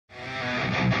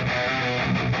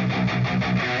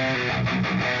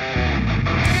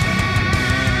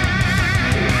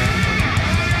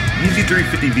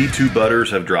350 V2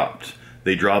 butters have dropped.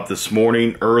 They dropped this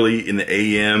morning early in the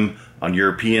AM on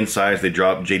European sites. They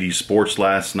dropped JD Sports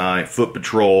last night, Foot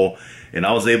Patrol, and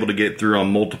I was able to get through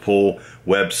on multiple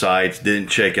websites. Didn't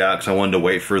check out because I wanted to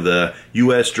wait for the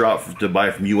US drop to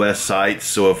buy from US sites.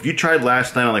 So if you tried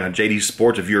last night on JD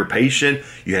Sports, if you were patient,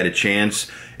 you had a chance.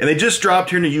 And they just dropped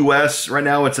here in the US. Right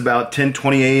now it's about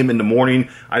 10:20 a.m. in the morning.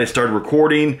 I just started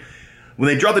recording. When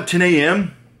they dropped at 10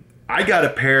 a.m., I got a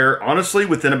pair, honestly,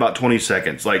 within about 20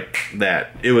 seconds, like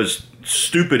that. It was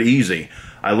stupid easy.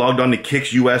 I logged on to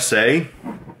Kicks USA,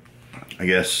 I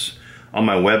guess, on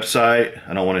my website.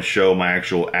 I don't want to show my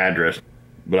actual address,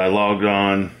 but I logged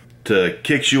on to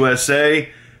Kicks USA.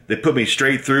 They put me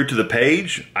straight through to the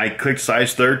page. I clicked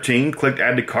size 13, clicked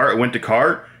add to cart, went to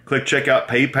cart, clicked check out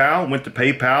PayPal, went to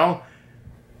PayPal,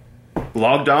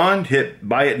 logged on, hit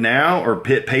buy it now or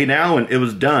hit pay now, and it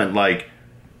was done. Like,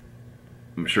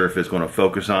 I'm sure if it's going to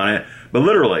focus on it, but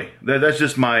literally, that's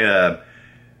just my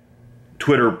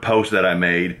Twitter post that I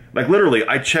made. Like, literally,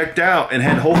 I checked out and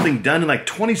had the whole thing done in like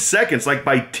 20 seconds. Like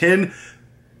by 10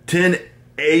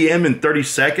 a.m. and 30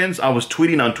 seconds, I was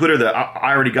tweeting on Twitter that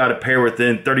I already got a pair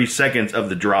within 30 seconds of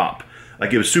the drop.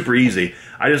 Like, it was super easy.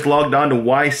 I just logged on to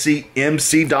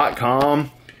ycmc.com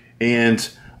and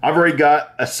I've already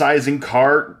got a sizing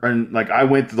cart, and like I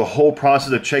went through the whole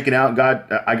process of checking out.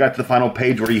 I got to the final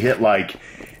page where you hit like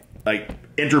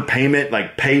enter payment,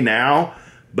 like pay now,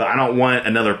 but I don't want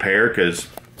another pair because,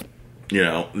 you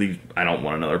know, I don't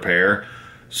want another pair.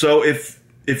 So if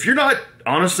you're not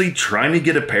honestly trying to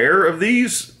get a pair of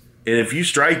these, and if you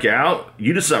strike out,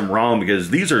 you did something wrong, because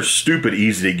these are stupid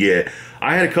easy to get.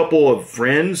 I had a couple of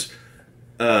friends.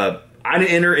 I didn't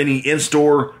enter any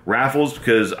in-store raffles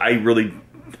because I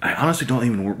honestly don't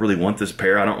even really want this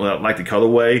pair. I don't really like the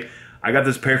colorway. I got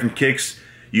this pair from Kicks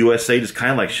USA, just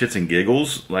kind of like shits and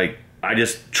giggles. Like, I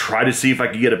just tried to see if I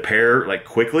could get a pair like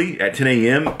quickly at 10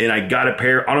 a.m. and I got a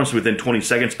pair honestly within 20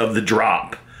 seconds of the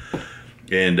drop.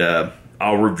 And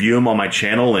I'll review them on my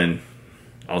channel and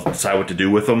I'll decide what to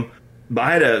do with them. But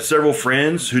I had several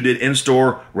friends who did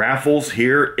in-store raffles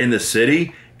here in the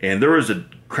city, and there was a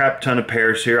crap ton of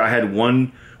pairs here. I had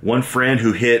one friend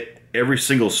who hit every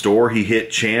single store. He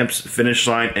hit Champs, Finish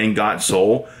Line, and Got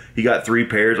Soul. He got 3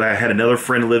 pairs. I had another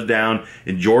friend who lives down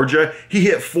in Georgia. He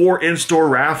hit 4 in-store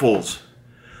raffles.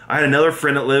 I had another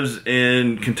friend that lives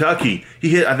in Kentucky. He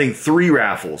hit, I think, 3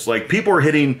 raffles. Like, people are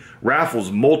hitting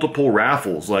raffles, multiple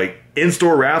raffles, like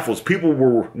in-store raffles. People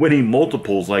were winning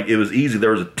multiples. Like, it was easy.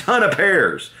 There was a ton of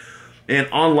pairs. And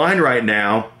online right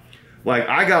now, like,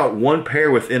 I got 1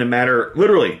 pair within a matter,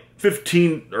 literally,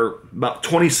 15 or about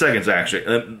 20 seconds actually.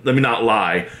 Let me not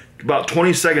lie. About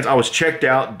 20 seconds, I was checked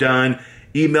out, done,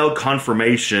 emailed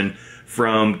confirmation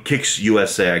from Kicks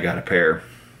USA. I got a pair.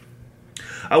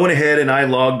 I went ahead and I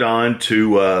logged on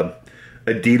to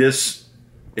Adidas,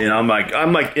 and I'm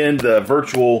like in the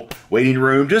virtual waiting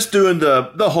room, just doing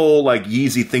the whole like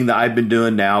Yeezy thing that I've been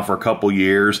doing now for a couple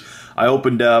years. I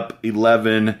opened up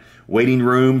 11 waiting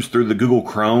rooms through the Google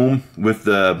Chrome with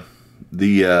the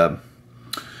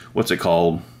what's it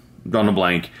called? Drawing a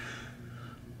blank.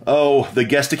 Oh, the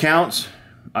guest accounts.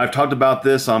 I've talked about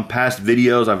this on past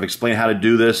videos. I've explained how to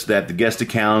do this, that the guest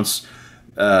accounts,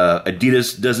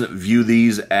 Adidas doesn't view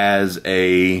these as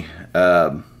a,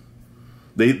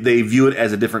 they view it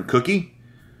as a different cookie.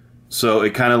 So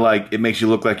it kind of like, it makes you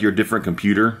look like you're a different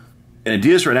computer. And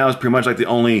Adidas right now is pretty much like the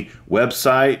only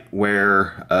website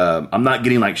where I'm not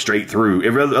getting like straight through.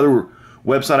 Every other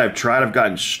website I've tried, I've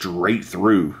gotten straight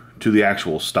through to the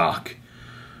actual stock.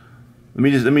 Let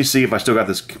me see if I still got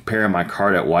this pair in my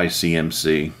cart at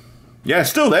YCMC. Yeah, it's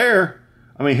still there.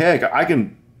 I mean, heck, I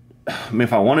mean,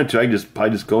 if I wanted to, I could probably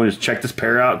just go and just check this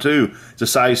pair out too. It's a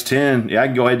size 10. Yeah, I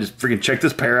can go ahead and just freaking check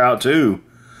this pair out too.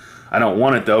 I don't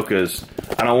want it though, because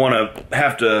I don't want to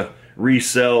have to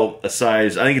resell a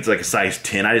size. I think it's like a size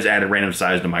 10. I just added a random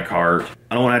size to my cart.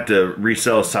 I don't want to have to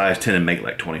resell a size 10 and make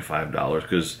like $25,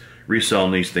 because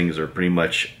reselling these things are pretty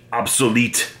much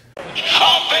obsolete.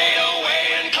 I'll fade away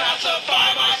and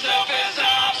classify myself as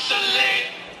obsolete.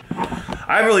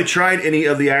 I haven't really tried any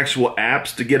of the actual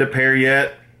apps to get a pair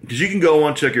yet, because you can go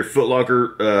on to like your Foot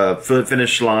Locker, Foot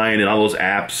Finish Line, and all those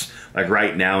apps like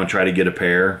right now and try to get a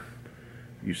pair.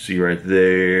 You see right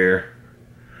there.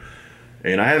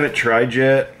 And I haven't tried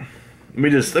yet. Let me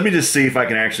just see if I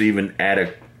can actually even add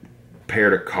a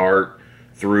pair to cart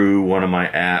through one of my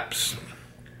apps.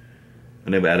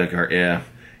 Enable add to cart, yeah.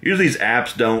 Usually these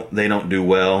apps don't do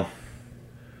well.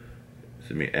 So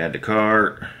let me add to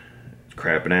cart. It's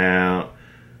crapping out.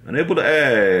 Unable to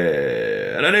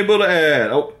add. Unable to add.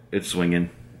 Oh, it's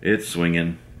swinging. It's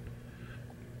swinging.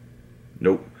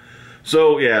 Nope.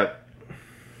 So yeah,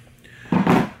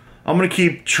 I'm going to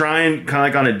keep trying kind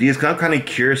of like on Adidas because I'm kind of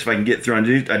curious if I can get through on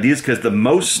Adidas because the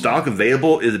most stock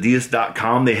available is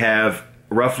Adidas.com. They have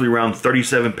roughly around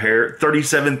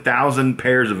 37,000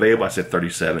 pairs available. I said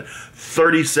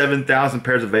 37,000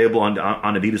 pairs available on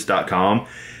Adidas.com.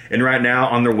 And right now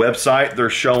on their website, they're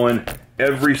showing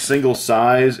every single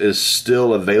size is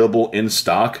still available in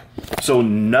stock. So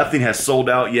nothing has sold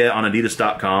out yet on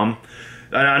Adidas.com.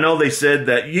 And I know they said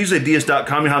that usually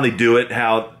Adidas.com, how they do it,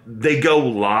 how they go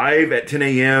live at 10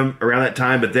 a.m. around that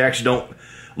time, but they actually don't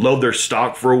load their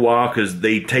stock for a while because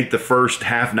they take the first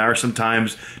half an hour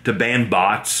sometimes to ban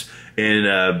bots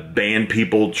and ban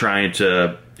people trying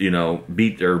to, you know,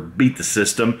 beat the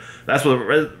system. That's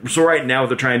what. So right now, what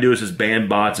they're trying to do is just ban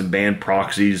bots and ban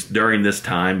proxies during this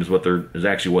time is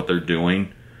actually what they're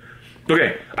doing.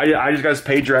 Okay, I just got this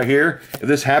page right here. If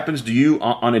this happens to you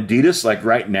on Adidas, like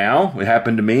right now, it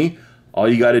happened to me, all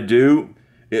you got to do,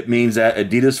 it means that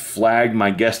Adidas flagged my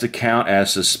guest account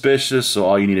as suspicious, so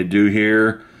all you need to do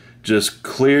here, just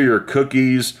clear your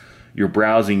cookies, your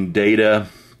browsing data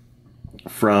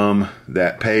from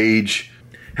that page.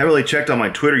 Haven't really checked on my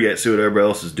Twitter yet, see what everybody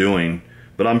else is doing,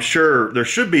 but I'm sure there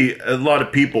should be a lot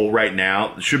of people right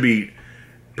now that should be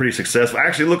pretty successful.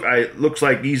 Actually, look, looks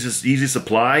like Yeezy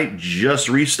Supply just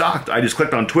restocked. I just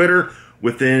clicked on Twitter.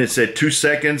 Within, it said 2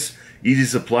 seconds, Yeezy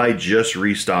Supply just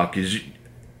restocked.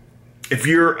 If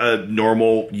you're a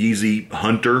normal Yeezy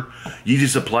hunter, Yeezy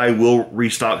Supply will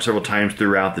restock several times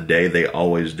throughout the day. They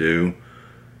always do.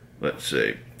 Let's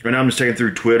see. Right now I'm just taking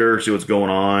through Twitter, see what's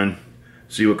going on,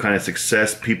 see what kind of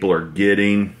success people are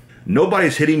getting.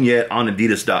 Nobody's hitting yet on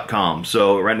Adidas.com.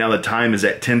 So right now the time is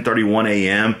at 10:31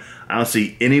 a.m. I don't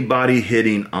see anybody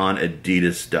hitting on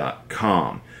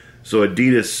Adidas.com. So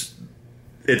Adidas,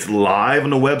 it's live on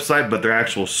the website, but their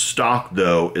actual stock,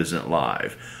 though, isn't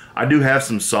live. I do have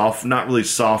some not really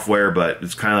software, but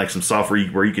it's kind of like some software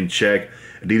where you can check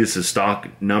Adidas' stock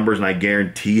numbers, and I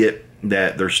guarantee it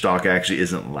that their stock actually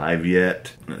isn't live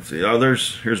yet. Let's see. Oh,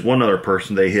 here's one other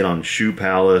person they hit on Shoe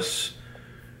Palace.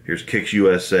 Here's Kicks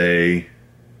USA.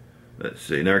 Let's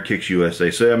see. Another Kicks USA.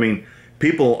 So, I mean,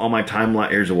 people on my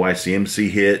timeline, here's a YCMC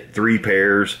hit, 3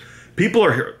 pairs. People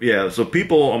are, yeah, so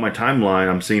people on my timeline,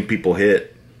 I'm seeing people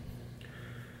hit.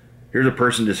 Here's a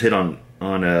person just hit on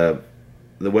the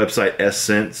website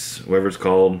Essence, whatever it's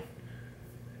called.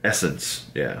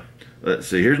 Essence, yeah. Let's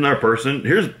see, here's another person.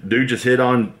 Here's a dude just hit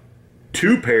on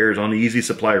 2 pairs on the Yeezy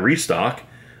Supply restock.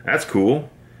 That's cool.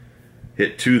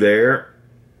 Hit 2 there.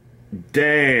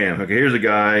 Damn. Okay, here's a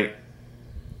guy.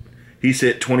 He's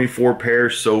hit 24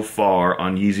 pairs so far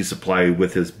on Yeezy Supply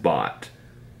with his bot.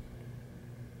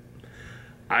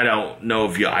 I don't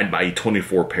know if I'd buy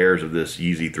 24 pairs of this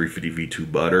Yeezy 350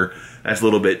 V2 butter. That's a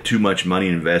little bit too much money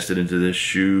invested into this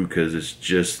shoe because it's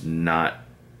just not,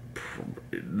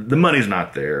 the money's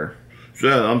not there.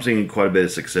 So I'm seeing quite a bit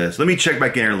of success. Let me check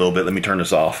back in here a little bit. Let me turn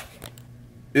this off.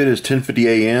 It is 10:50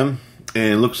 a.m.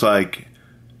 and it looks like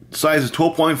sizes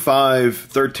 12.5,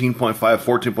 13.5,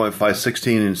 14.5,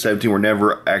 16, and 17 were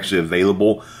never actually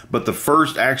available. But the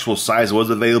first actual size that was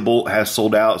available has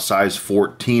sold out. Size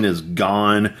 14 is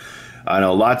gone. I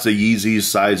know lots of Yeezys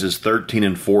sizes 13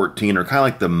 and 14 are kind of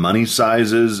like the money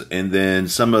sizes. And then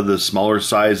some of the smaller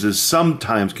sizes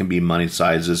sometimes can be money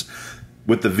sizes.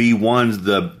 With the V1s,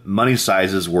 the money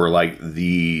sizes were like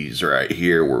these right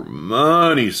here were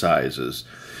money sizes.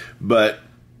 But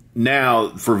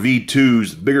now, for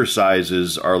V2s, bigger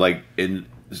sizes are like in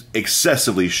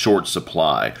excessively short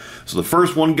supply. So the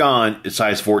first one gone is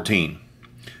size 14.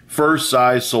 First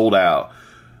size sold out.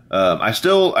 I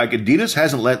still, like, Adidas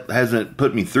hasn't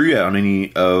put me through yet on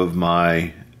any of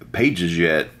my pages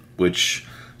yet, which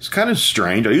is kind of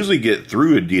strange. I usually get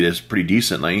through Adidas pretty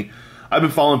decently. I've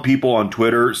been following people on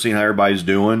Twitter, seeing how everybody's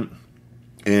doing,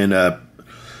 and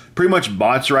pretty much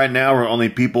bots right now are only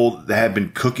people that have been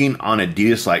cooking on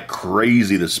Adidas like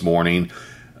crazy this morning.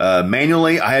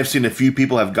 Manually, I have seen a few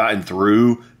people have gotten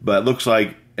through, but it looks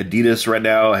like Adidas right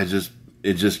now is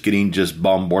just getting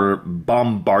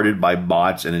bombarded by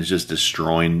bots, and it's just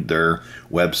destroying their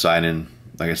website. And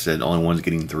like I said, the only ones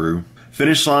getting through.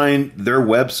 Finish Line, their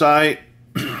website,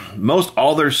 most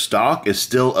all their stock is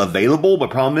still available, but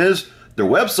problem is, their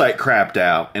website crapped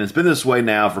out, and it's been this way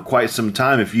now for quite some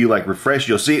time. If you like refresh,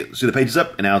 you'll see it. See the page is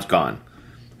up, and now it's gone.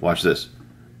 Watch this.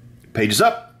 Page is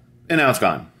up, and now it's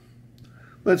gone.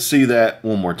 Let's see that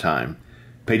one more time.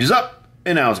 Page is up,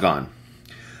 and now it's gone.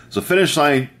 So Finish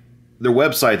Line, their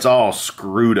website's all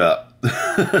screwed up.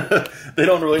 They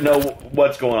don't really know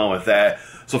what's going on with that.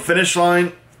 So Finish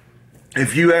Line,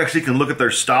 If you actually can look at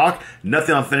their stock,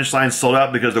 nothing on Finish Line sold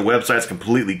out because their website's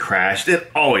completely crashed.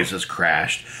 It always has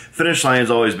crashed. Finish Line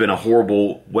has always been a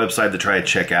horrible website to try to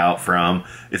check out from.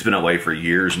 It's been that way for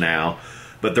years now.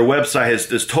 But their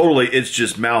website is totally, it's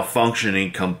just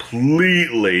malfunctioning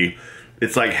completely.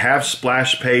 It's like half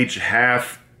splash page,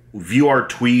 half view our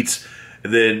tweets,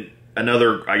 and then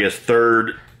another, I guess,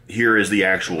 third here is the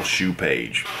actual shoe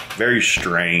page. Very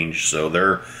strange. So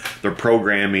their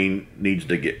programming needs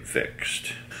to get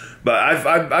fixed. But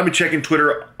I've been checking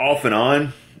Twitter off and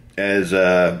on as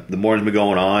the morning's been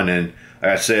going on, and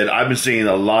like I said, I've been seeing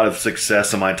a lot of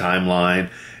success on my timeline.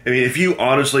 I mean, if you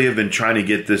honestly have been trying to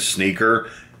get this sneaker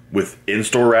with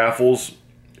in-store raffles,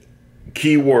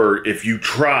 keyword, if you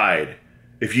tried,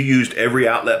 if you used every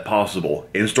outlet possible,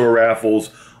 in-store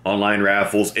raffles, online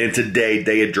raffles, and today,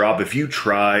 day of drop, if you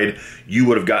tried, you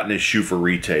would have gotten this shoe for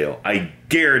retail. I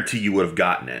guarantee you would have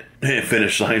gotten it.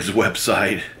 Finish Line's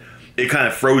website, it kind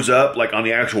of froze up like on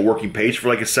the actual working page for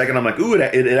like a second. I'm like, ooh,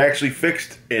 it actually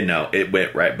fixed. And no, it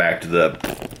went right back to the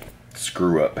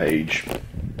screw up page.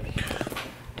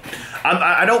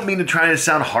 I don't mean to try to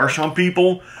sound harsh on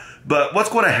people, but what's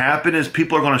going to happen is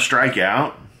people are going to strike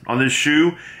out on this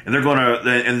shoe, and they're going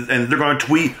to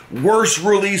tweet, worst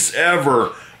release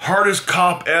ever, hardest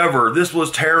cop ever, this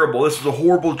was terrible, this was a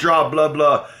horrible job, blah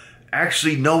blah.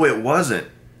 Actually, no, it wasn't.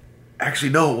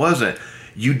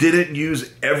 You didn't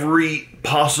use every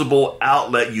possible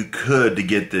outlet you could to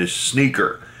get this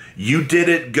sneaker. You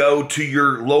didn't go to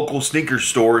your local sneaker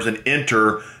stores and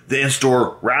enter the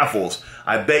in-store raffles.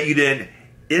 I bet you didn't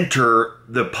enter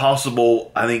the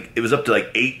possible, I think it was up to like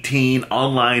 18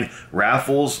 online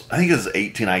raffles. I think it was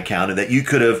 18 I counted that you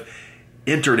could have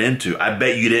entered into. I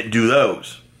bet you didn't do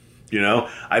those. You know,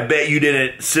 I bet you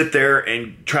didn't sit there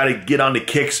and try to get onto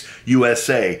Kicks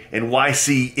USA and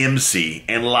YCMC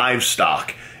and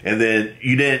Livestock. And then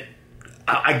you didn't,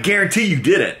 I guarantee you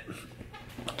didn't.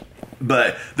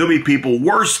 But there'll be people,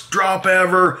 worst drop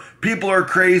ever. People are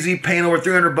crazy, paying over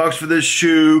 $300 for this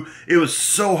shoe. It was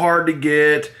so hard to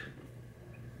get.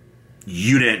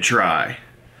 You didn't try.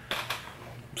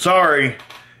 Sorry,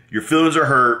 your feelings are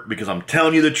hurt because I'm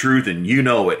telling you the truth and you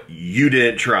know it. You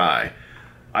didn't try.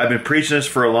 I've been preaching this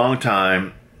for a long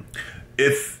time.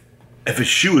 If a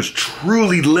shoe is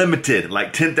truly limited,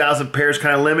 like 10,000 pairs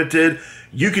kind of limited,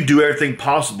 you can do everything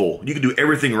possible. You can do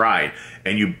everything right,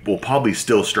 and you will probably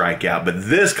still strike out. But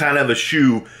this kind of a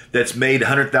shoe that's made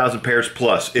 100,000 pairs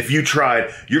plus, if you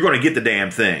tried, you're going to get the damn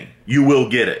thing. You will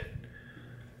get it.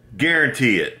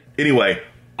 Guarantee it. Anyway,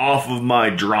 off of my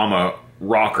drama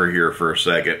rocker here for a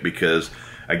second, because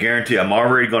I guarantee I'm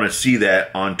already going to see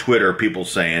that on Twitter, people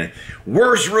saying,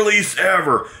 worst release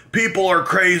ever. People are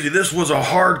crazy. This was a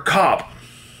hard cop.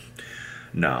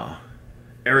 No.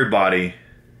 Everybody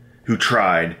who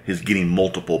tried is getting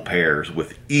multiple pairs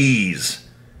with ease.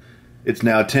 It's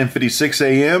now 10:56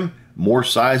 a.m. More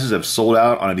sizes have sold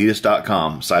out on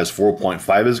Adidas.com. Size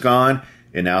 4.5 is gone,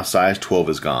 and now size 12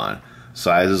 is gone.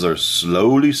 Sizes are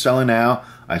slowly selling out.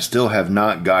 I still have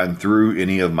not gotten through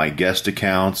any of my guest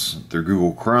accounts through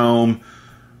Google Chrome.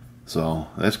 So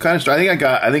that's kind of, I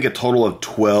think a total of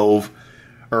 12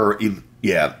 or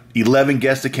 11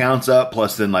 guest accounts up,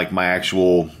 plus then like my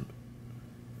actual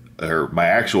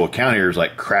account here is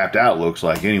like crapped out, looks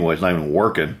like. Anyway, it's not even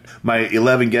working. My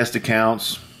 11 guest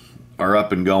accounts are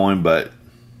up and going, but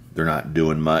they're not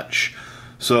doing much.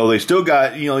 So they still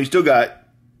got,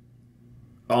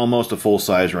 almost a full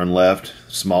size run left.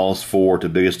 Smallest 4 to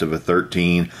biggest of a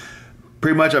 13.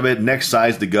 Pretty much I bet next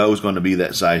size to go is going to be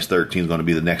that size 13 is going to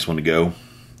be the next one to go.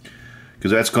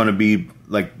 Because that's going to be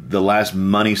like the last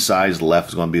money size left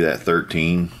is going to be that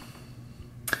 13.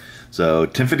 So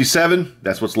 10:57,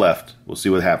 that's what's left. We'll see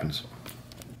what happens.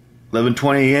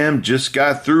 11:20 a.m. just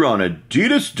got through on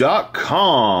Adidas.com.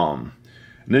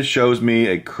 And this shows me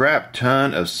a crap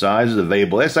ton of sizes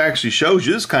available. This actually shows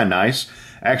you, this is kind of nice.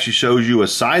 Actually shows you a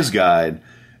size guide.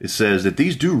 It says that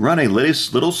these do run a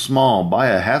little small. Buy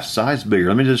a half size bigger.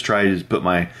 Let me just try to put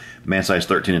my man size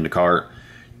 13 in the cart.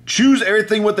 Choose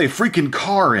everything with a freaking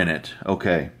car in it.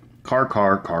 Okay. Car.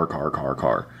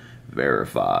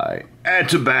 Verify. Add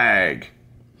to bag.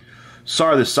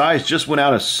 Sorry, the size just went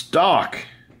out of stock.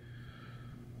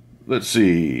 Let's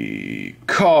see.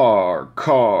 Car.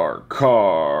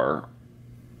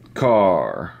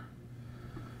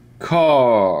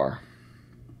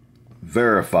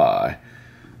 Verify.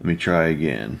 Let me try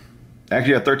again.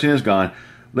 Actually, 13 is gone.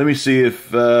 Let me see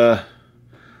if... looks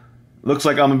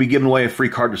like I'm going to be giving away a free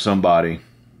card to somebody.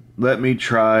 Let me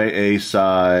try a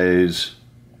size...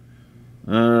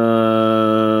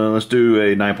 let's do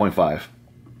a 9.5. See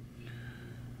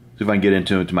if I can get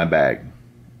into my bag.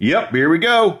 Yep, here we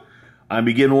go. I'll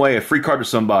be giving away a free cart to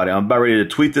somebody. I'm about ready to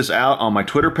tweet this out on my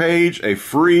Twitter page. A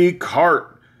free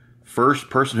cart. First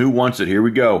person who wants it. Here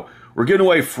we go. We're giving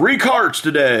away free carts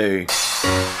today.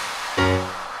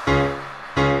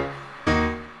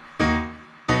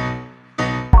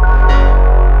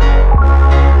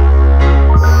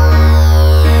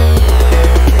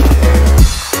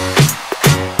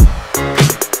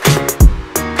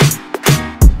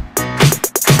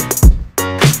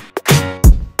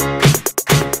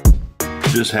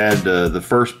 Just had the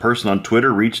first person on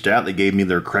Twitter reached out. They gave me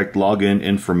their correct login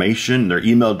information, their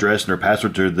email address, and their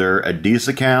password to their Adidas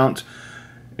account.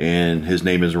 And his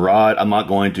name is Rod. I'm not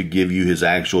going to give you his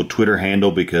actual Twitter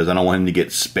handle because I don't want him to get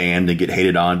spammed and get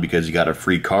hated on because he got a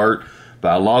free cart. But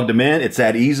I logged him in. It's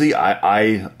that easy.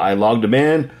 I logged him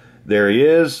in. There he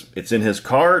is. It's in his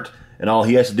cart. And all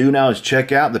he has to do now is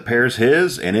check out. The pair's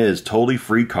his, and it is totally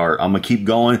free cart. I'm going to keep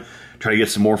going, try to get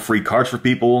some more free carts for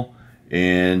people.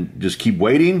 And just keep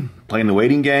waiting, playing the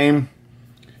waiting game.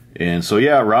 And so,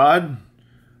 yeah, Rod.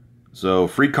 So,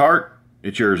 free cart,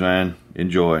 it's yours, man.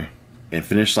 Enjoy. And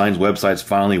Finish Line's website's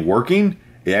finally working.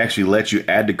 It actually lets you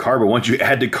add to cart, but once you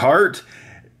add to cart,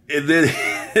 and then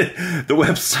the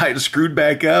website is screwed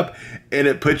back up, and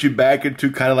it puts you back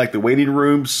into kind of like the waiting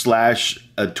room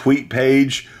 / a tweet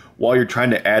page while you're trying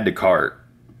to add to cart.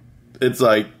 It's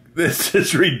like, this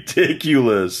is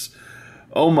ridiculous.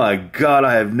 Oh my God,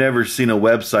 I have never seen a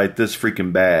website this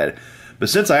freaking bad. But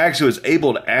since I actually was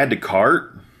able to add to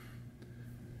cart,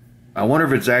 I wonder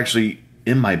if it's actually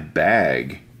in my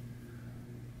bag.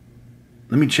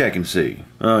 Let me check and see.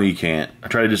 Oh, you can't. I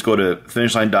tried to just go to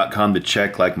finishline.com to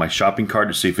check like my shopping cart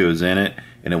to see if it was in it,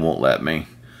 and it won't let me.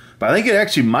 But I think it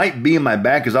actually might be in my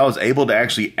bag because I was able to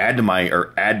actually add to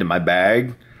my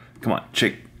bag. Come on,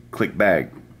 click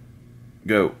bag.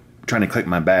 Go. I'm trying to click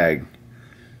my bag.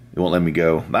 It won't let me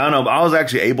go. I don't know. I was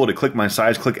actually able to click my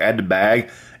size, click add to bag,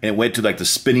 and it went to like the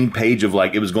spinning page of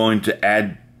like it was going to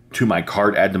add to my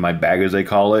cart, add to my bag as they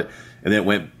call it, and then it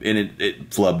went and it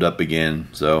flubbed up again.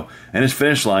 So, and it's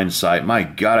Finish Line site. My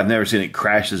God, I've never seen it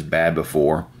crash this bad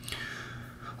before.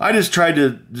 I just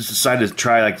decided to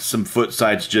try like some foot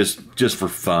sites just for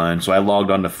fun. So I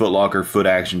logged on to Foot Locker, Foot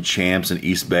Action, Champs, and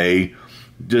East Bay,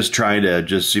 just trying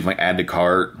to see if I can add to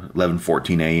cart.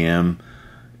 11:14 a.m.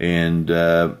 And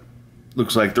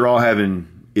looks like they're all having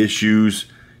issues.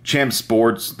 Champ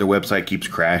Sports, their website keeps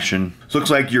crashing. So it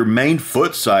looks like your main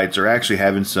foot sites are actually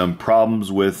having some problems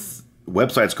with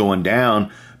websites going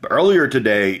down. But earlier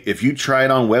today, if you try it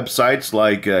on websites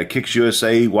like Kicks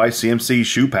USA, YCMC,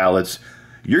 Shoe Palettes,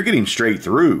 you're getting straight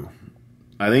through.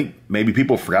 I think maybe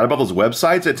people forgot about those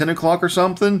websites at 10 o'clock or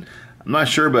something. I'm not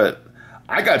sure, but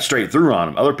I got straight through on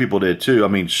them. Other people did too. I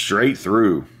mean, straight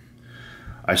through.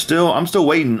 I'm still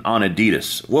waiting on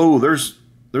Adidas. Whoa,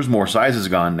 there's more sizes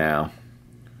gone now.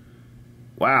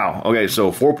 Wow. Okay,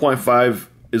 so 4.5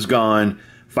 is gone,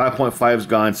 5.5 is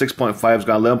gone, 6.5 is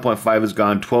gone, 11.5 is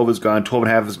gone, 12 is gone,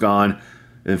 12.5 is gone,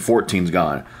 and 14 is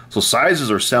gone. So sizes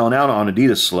are selling out on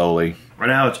Adidas slowly. Right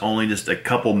now it's only just a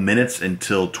couple minutes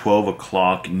until 12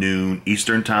 o'clock noon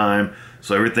Eastern time.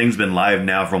 So everything's been live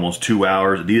now for almost 2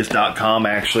 hours. Adidas.com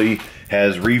actually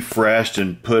has refreshed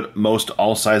and put most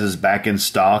all sizes back in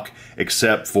stock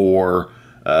except for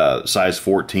size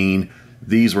 14.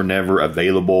 These were never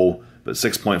available, but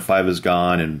 6.5 is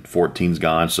gone and 14's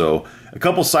gone. So a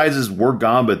couple sizes were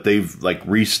gone, but they've like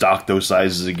restocked those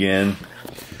sizes again.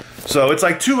 So it's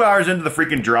like 2 hours into the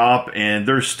freaking drop, and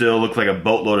there still look like a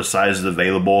boatload of sizes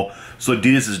available. So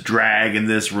Adidas is dragging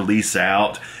this release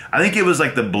out. I think it was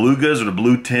like the Belugas or the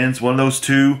Blue Tints, one of those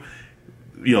two,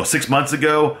 6 months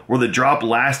ago, where the drop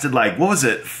lasted like, what was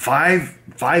it, five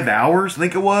hours? I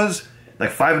think it was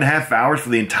like 5.5 hours for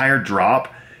the entire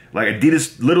drop. Like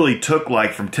Adidas literally took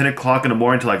like from 10 o'clock in the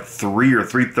morning to like 3 or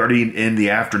 3:30 in the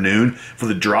afternoon for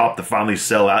the drop to finally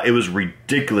sell out. It was a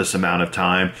ridiculous amount of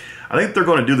time. I think they're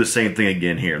going to do the same thing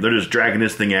again here. They're just dragging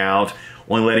this thing out,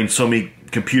 only letting so many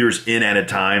computers in at a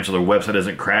time so their website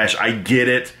doesn't crash. I get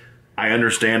it. I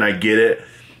understand. I get it.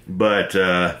 But,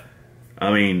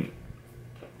 I mean,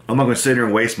 I'm not going to sit here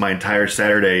and waste my entire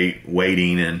Saturday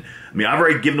waiting. And I mean, I've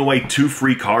already given away 2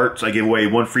 free carts. I gave away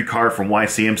 1 free cart from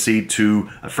YCMC to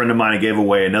a friend of mine. I gave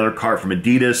away another cart from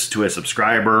Adidas to a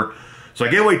subscriber. So I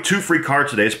gave away 2 free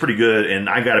carts today. It's pretty good. And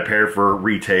I got a pair for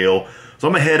retail. So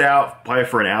I'm going to head out probably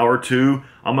for an hour or two.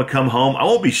 I'm going to come home. I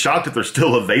won't be shocked if they're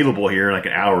still available here in like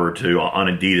an hour or two on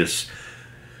Adidas.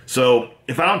 So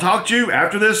if I don't talk to you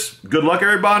after this, good luck,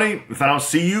 everybody. If I don't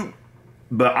see you,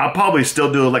 but I'll probably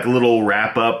still do like a little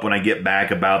wrap up when I get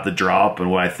back about the drop and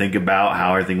what I think about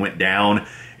how everything went down,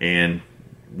 and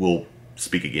we'll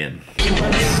speak again.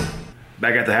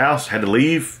 Back at the house, had to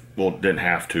leave. well, didn't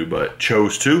have to, but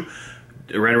chose to.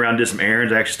 I ran around, did some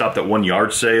errands. I actually stopped at one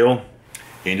yard sale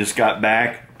and just got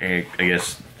back. And I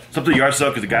guess something yard sale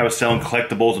because the guy was selling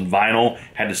collectibles and vinyl.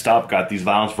 Had to stop, got these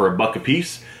vinyls for $1 a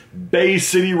piece. Bay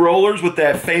City Rollers with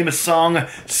that famous song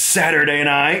Saturday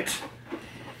Night.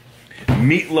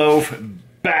 Meatloaf,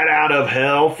 Bat Out of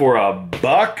Hell for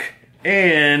 $1.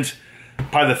 And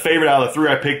probably the favorite out of the 3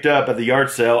 I picked up at the yard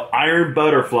sale, Iron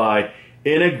Butterfly,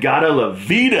 Inagata La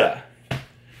Vida.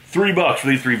 $3 for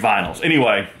these 3 vinyls.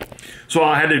 Anyway, so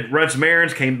I had to run some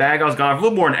errands, came back. I was gone for a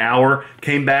little more than an hour.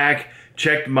 Came back,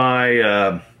 checked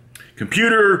my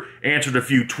computer, answered a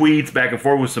few tweets back and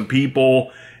forth with some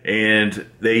people, and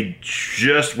they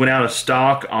just went out of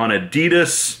stock on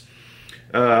Adidas.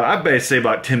 I basically say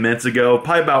about 10 minutes ago,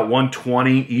 probably about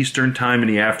 1:20 Eastern time in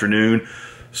the afternoon.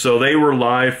 So they were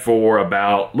live for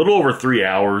about a little over 3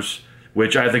 hours,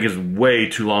 which I think is way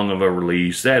too long of a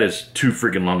release. That is too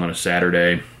freaking long on a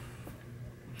Saturday.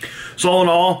 So all in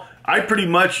all, I pretty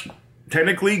much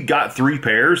technically got 3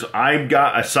 pairs. I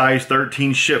got a size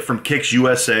 13 shipped from Kicks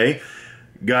USA.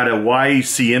 Got a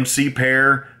YCMC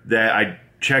pair that I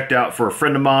checked out for a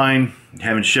friend of mine,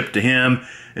 having shipped to him.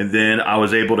 And then I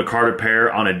was able to cart a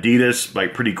pair on Adidas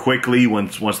like pretty quickly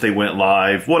once they went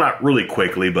live. Well, not really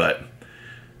quickly, but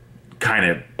kind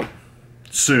of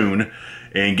soon.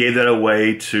 And gave that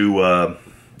away to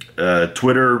a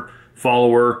Twitter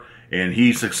follower, and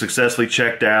he successfully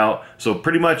checked out. So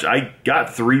pretty much I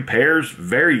got 3 pairs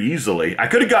very easily. I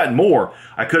could have gotten more.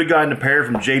 I could have gotten a pair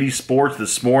from JD Sports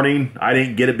this morning. I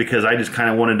didn't get it because I just kind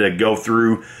of wanted to go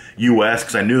through US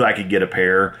because I knew I could get a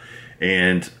pair.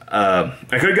 And I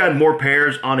could have gotten more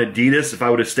pairs on Adidas if I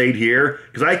would have stayed here,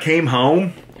 because I came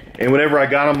home and whenever I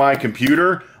got on my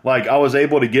computer, like I was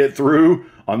able to get through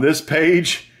on this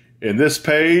page and this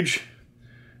page,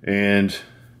 and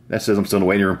that says I'm still in the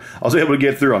waiting room. I was able to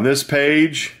get through on this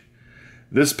page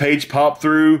popped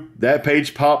through, that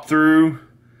page popped through.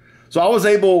 So I was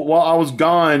able, while I was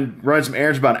gone running some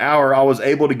errands for about an hour, I was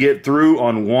able to get through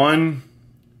on 1,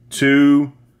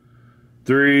 2,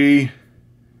 3,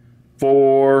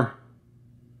 4,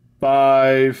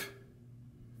 5,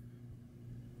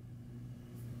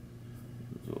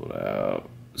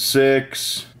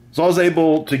 6. So I was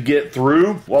able to get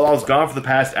through while I was gone for the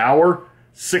past hour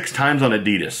 6 times on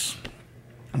Adidas.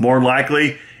 More than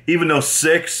likely, even though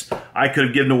 6, I could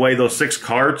have given away those 6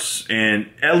 carts, and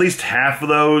at least half of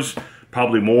those,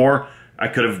 probably more, I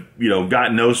could have,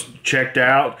 gotten those checked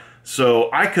out. So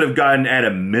I could have gotten at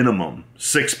a minimum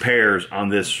 6 pairs on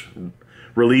this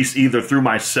release, either through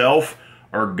myself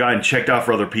or gotten checked out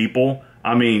for other people.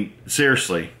 I mean,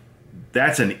 seriously,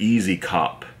 that's an easy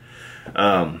cop.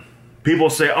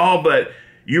 People say, oh, but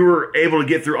you were able to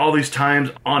get through all these times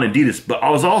on Adidas. But I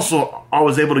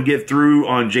was able to get through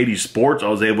on JD Sports. I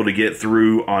was able to get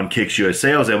through on Kicks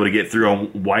USA. I was able to get through on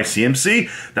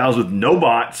YCMC. That was with no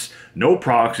bots, no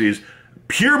proxies,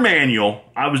 pure manual.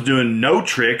 I was doing no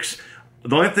tricks.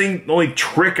 The only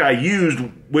trick I used,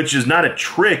 which is not a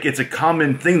trick, it's a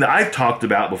common thing that I've talked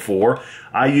about before,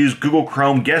 I used Google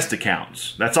Chrome guest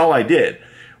accounts. That's all I did.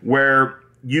 Where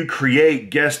you create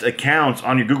guest accounts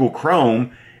on your Google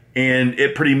Chrome, and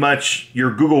it pretty much,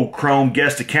 your Google Chrome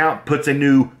guest account puts a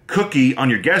new cookie on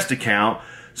your guest account,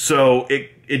 so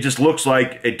it just looks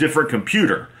like a different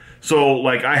computer. So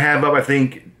like I have up, I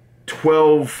think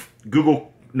 12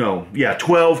 Google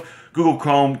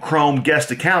Chrome guest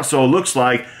accounts, so it looks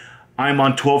like I'm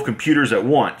on 12 computers at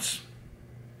once.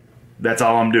 That's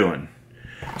all I'm doing.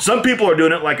 Some people are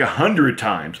doing it like 100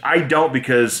 times. I don't,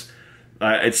 because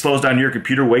it slows down your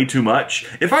computer way too much.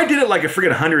 If I did it like a freaking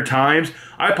 100 times,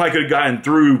 I probably could have gotten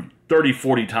through 30,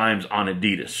 40 times on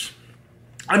Adidas.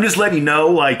 I'm just letting you know,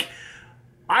 like,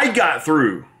 I got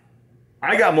through.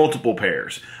 I got multiple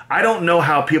pairs. I don't know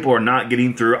how people are not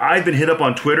getting through. I've been hit up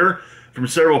on Twitter from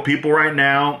several people right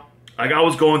now. Like I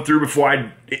was going through before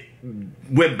I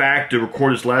went back to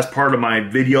record this last part of my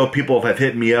video. People have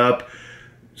hit me up.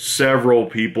 Several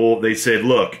people. They said,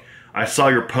 look, I saw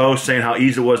your post saying how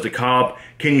easy it was to cop.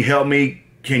 Can you help me?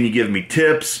 Can you give me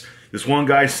tips? This one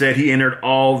guy said he entered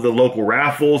all the local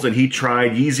raffles and he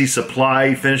tried Yeezy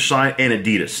Supply, Finish Line, and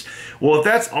Adidas. Well, if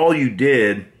that's all you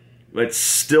did, it's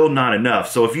still not enough.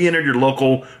 So if you entered your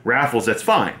local raffles, that's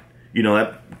fine.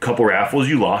 That couple raffles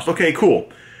you lost. Okay, cool.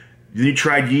 Then you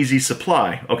tried Yeezy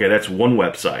Supply. Okay, that's one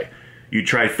website. You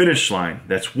tried Finish Line.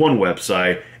 That's one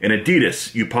website. And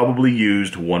Adidas, you probably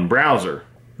used one browser.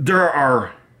 There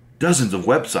are dozens of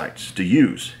websites to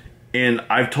use. And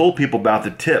I've told people about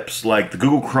the tips, like the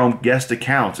Google Chrome guest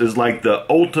accounts is like the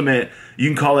ultimate, you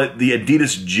can call it the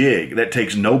Adidas jig that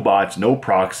takes no bots, no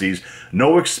proxies,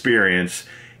 no experience.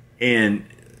 And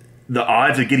the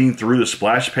odds of getting through the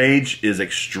splash page is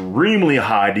extremely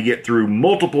high. To get through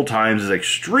multiple times is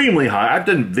extremely high. I've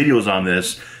done videos on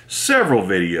this, several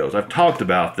videos. I've talked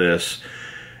about this.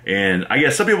 And I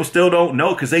guess some people still don't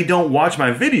know because they don't watch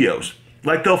my videos.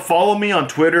 Like, they'll follow me on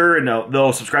Twitter and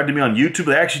they'll subscribe to me on YouTube.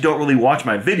 They actually don't really watch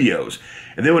my videos.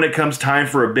 And then when it comes time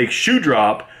for a big shoe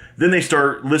drop, then they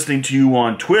start listening to you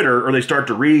on Twitter, or they start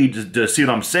to read to see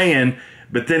what I'm saying.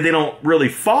 But then they don't really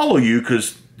follow you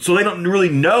so they don't really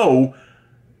know,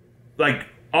 like,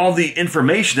 all the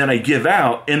information that I give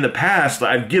out in the past.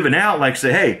 I've given out, like,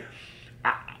 say, hey,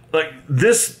 like,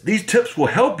 these tips will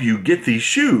help you get these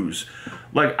shoes.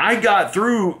 Like, I got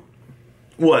through,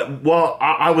 while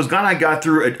I was gone, I got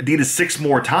through Adidas 6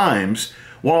 more times.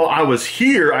 While I was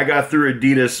here, I got through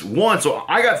Adidas once. So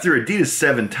I got through Adidas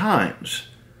 7 times.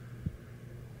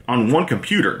 On one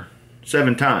computer.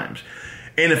 7 times.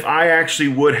 And if I actually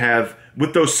would have,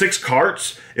 with those 6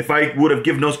 carts, if I would have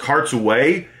given those carts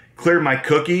away, cleared my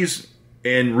cookies,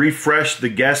 and refreshed the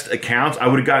guest accounts, I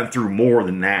would have gotten through more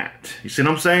than that. You see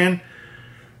what I'm saying?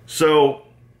 So,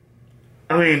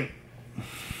 I mean,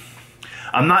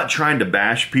 I'm not trying to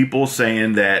bash people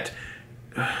saying that,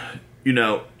 you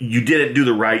know, you didn't do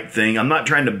the right thing. I'm not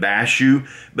trying to bash you,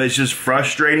 but it's just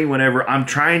frustrating whenever I'm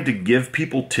trying to give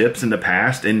people tips in the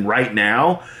past and right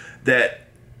now that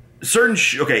certain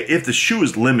okay, if the shoe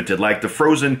is limited, like the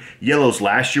Frozen Yellows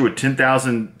last year with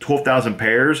 10,000, 12,000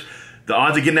 pairs, the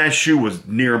odds of getting that shoe was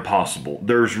near impossible.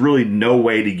 There's really no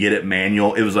way to get it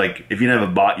manual. It was like, if you didn't have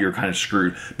a bot, you're kind of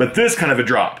screwed. But this kind of a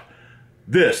drop.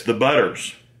 The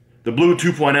Butters, the Blue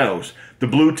 2.0s, the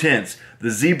Blue Tints, the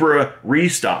Zebra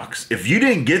restocks. If you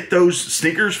didn't get those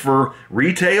sneakers for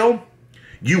retail,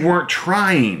 you weren't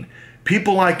trying.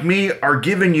 People like me are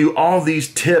giving you all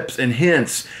these tips and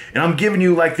hints, and I'm giving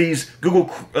you like these Google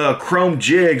Chrome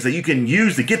jigs that you can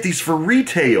use to get these for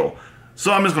retail.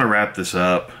 So I'm just going to wrap this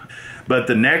up. But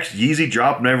the next Yeezy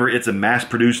drop, whenever it's a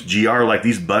mass-produced GR like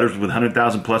these Butters with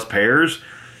 100,000 plus pairs,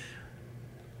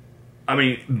 I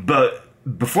mean, but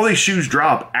before these shoes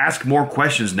drop, ask more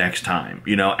questions next time.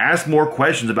 You know, ask more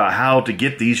questions about how to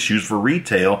get these shoes for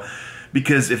retail.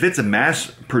 Because if it's a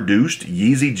mass-produced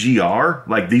Yeezy GR,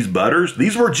 like these Butters,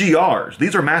 these were GRs.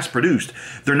 These are mass-produced.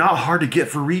 They're not hard to get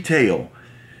for retail.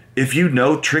 If you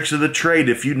know tricks of the trade,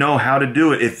 if you know how to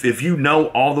do it, if you know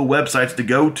all the websites to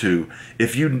go to,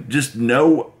 if you just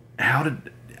know how to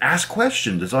ask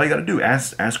questions, that's all you got to do.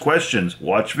 Ask questions.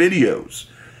 Watch videos.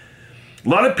 A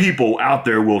lot of people out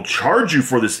there will charge you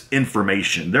for this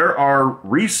information. There are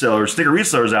resellers, sneaker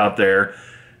resellers out there,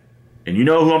 and you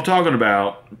know who I'm talking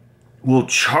about, will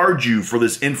charge you for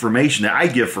this information that I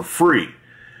give for free.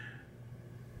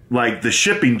 Like the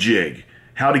shipping jig,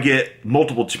 how to get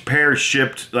multiple pairs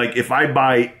shipped. Like if I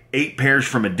buy 8 pairs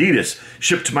from Adidas,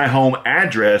 shipped to my home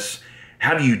address,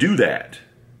 how do you do that?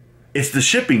 It's the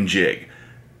shipping jig.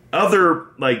 Other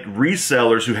like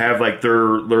resellers who have like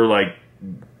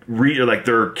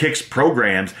their Kicks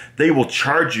programs, they will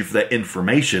charge you for that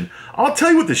information. I'll tell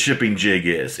you what the shipping jig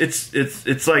is.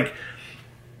 It's like,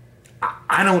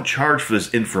 I don't charge for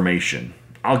this information.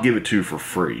 I'll give it to you for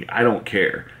free. I don't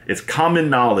care. It's common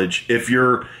knowledge if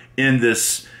you're in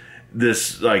this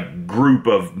like group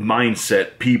of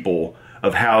mindset people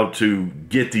of how to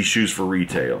get these shoes for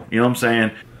retail. You know what I'm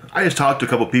saying? I just talked to a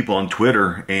couple people on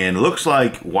Twitter, and it looks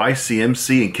like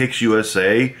YCMC and Kicks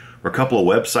USA were a couple of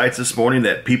websites this morning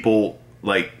that people,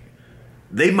 like,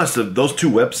 those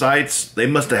 2 websites, they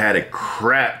must have had a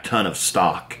crap ton of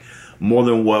stock. More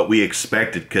than what we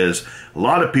expected, because a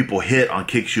lot of people hit on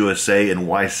Kicks USA and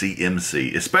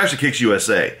YCMC, especially Kicks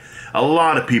USA. A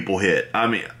lot of people hit. I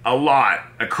mean,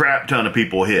 a crap ton of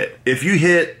people hit. If you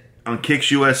hit on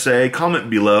Kicks USA, comment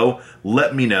below,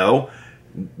 let me know.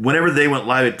 Whenever they went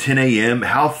live at 10 a.m.,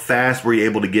 how fast were you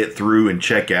able to get through and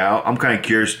check out? I'm kind of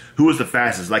curious, who was the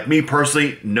fastest? Like me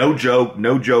personally, no joke,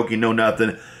 no joking, no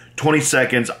nothing. 20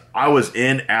 seconds, I was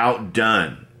in, out,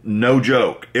 done. No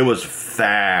joke. It was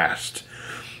fast.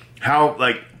 How,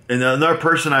 like, and another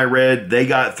person I read, they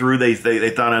got through, they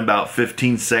thought in about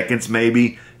 15 seconds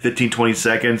maybe, 15, 20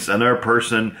 seconds. Another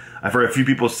person, I've heard a few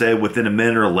people say within a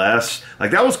minute or less. Like,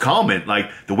 that was common.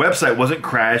 Like, the website wasn't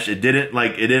crashed. It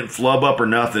didn't flub up or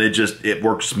nothing. It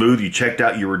worked smooth. You checked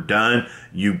out, you were done.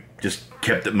 You just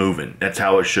kept it moving. That's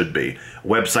how it should be. A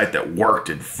website that worked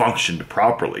and functioned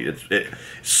properly. It's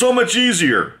so much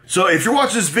easier. So if you're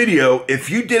watching this video, if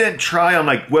you didn't try on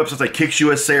like websites like Kicks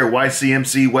USA or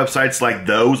YCMC, websites like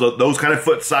those kind of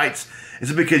foot sites, is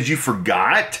it because you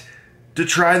forgot to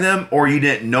try them, or you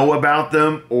didn't know about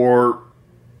them, or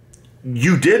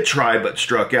you did try but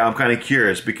struck out? I'm kind of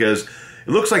curious, because it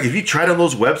looks like if you tried on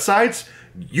those websites,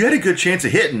 you had a good chance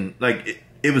of hitting. Like,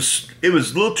 it was a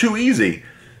little too easy.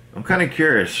 I'm kind of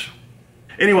curious.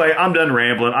 Anyway, I'm done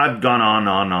rambling. I've gone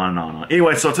on.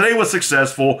 Anyway, so today was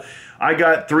successful. I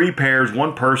got 3 pairs,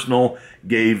 1 personal,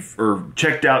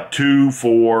 checked out 2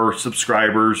 for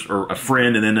subscribers, or a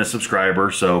friend and then a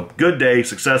subscriber. So good day,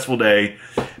 successful day.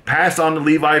 Passed on the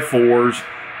Levi 4s.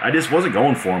 I just wasn't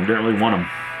going for them, didn't really want them.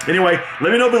 Anyway,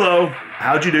 let me know below,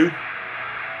 how'd you do?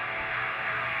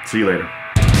 See you later.